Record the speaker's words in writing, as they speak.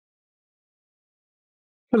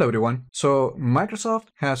Hello everyone. So Microsoft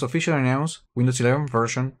has officially announced Windows 11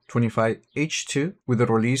 version 25H2 with the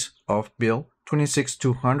release of build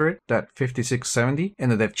 26200.5670 in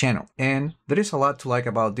the dev channel. And there is a lot to like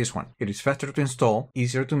about this one. It is faster to install,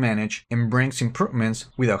 easier to manage, and brings improvements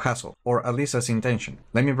without hassle, or at least as intention.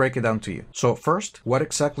 Let me break it down to you. So first, what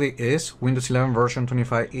exactly is Windows 11 version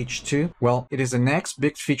 25H2? Well, it is the next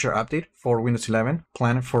big feature update for Windows 11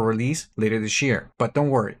 planned for release later this year. But don't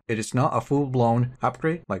worry, it is not a full-blown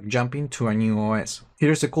upgrade like jumping to a new OS.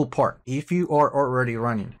 Here's the cool part. If you are already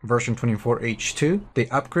running version 24H2, the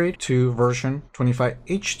upgrade to version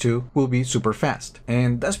 25H2 will be super fast.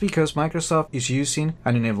 And that's because Microsoft is using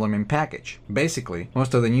an enablement package. Basically,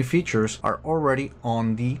 most of the new features are already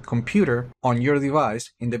on the computer on your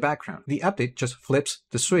device in the background. The update just flips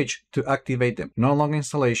the switch to activate them. No long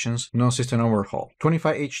installations, no system overhaul.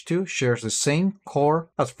 25H2 shares the same core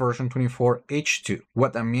as version 24H2.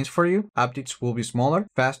 What that means for you? Updates will be smaller,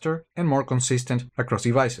 faster, and more consistent across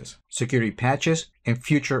devices. Security patches and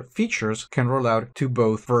future features can roll out to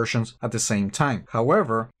both versions at the same time.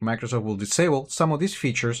 However, Microsoft will disable some of these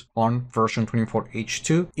features on version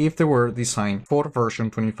 24H2 if they were designed for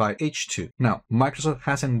version 25H2. Now, Microsoft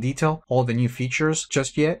hasn't detailed all the new features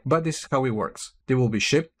just yet, but this is how it works. They will be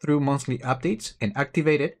shipped through monthly updates and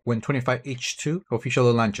activated when 25H2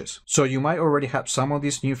 officially launches. So you might already have some of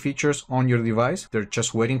these new features on your device. They're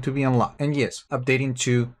just waiting to be unlocked. And yes, updating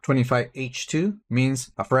to 25H2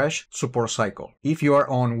 means a fresh support cycle. If you are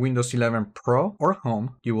on Windows 11 Pro or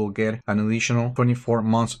Home, you will get an additional 24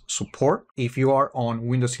 months support. If you are on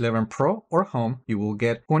Windows 11 Pro or Home, you will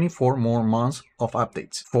get 24 more months of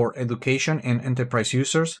updates. For education and enterprise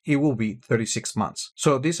users, it will be 36 months.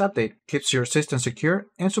 So this update keeps your system secure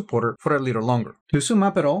and supported for a little longer. To sum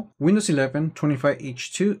up it all, Windows 11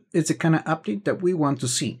 25H2 is the kind of update that we want to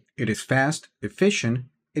see. It is fast, efficient,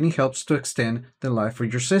 and it helps to extend the life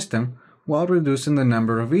of your system while reducing the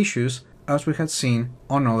number of issues as we had seen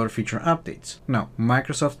on other feature updates. Now,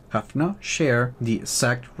 Microsoft have not shared the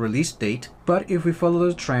exact release date, but if we follow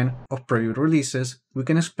the trend of previous releases, we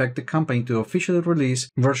can expect the company to officially release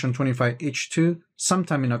version 25H2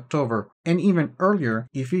 sometime in October, and even earlier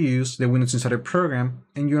if you use the Windows Insider program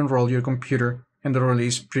and you enroll your computer in the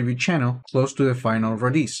release preview channel close to the final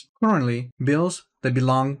release. Currently, builds that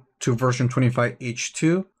belong to version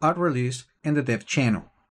 25H2 are released in the dev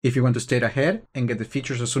channel. If you want to stay ahead and get the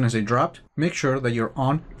features as soon as they dropped, make sure that you're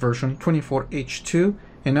on version 24H2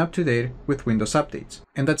 and up to date with Windows updates.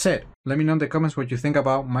 And that's it. Let me know in the comments what you think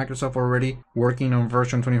about Microsoft already working on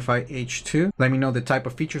version 25H2. Let me know the type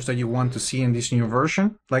of features that you want to see in this new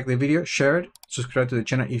version. Like the video, share it, subscribe to the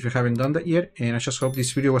channel if you haven't done that yet. And I just hope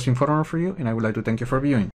this video was informative for you, and I would like to thank you for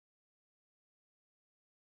viewing.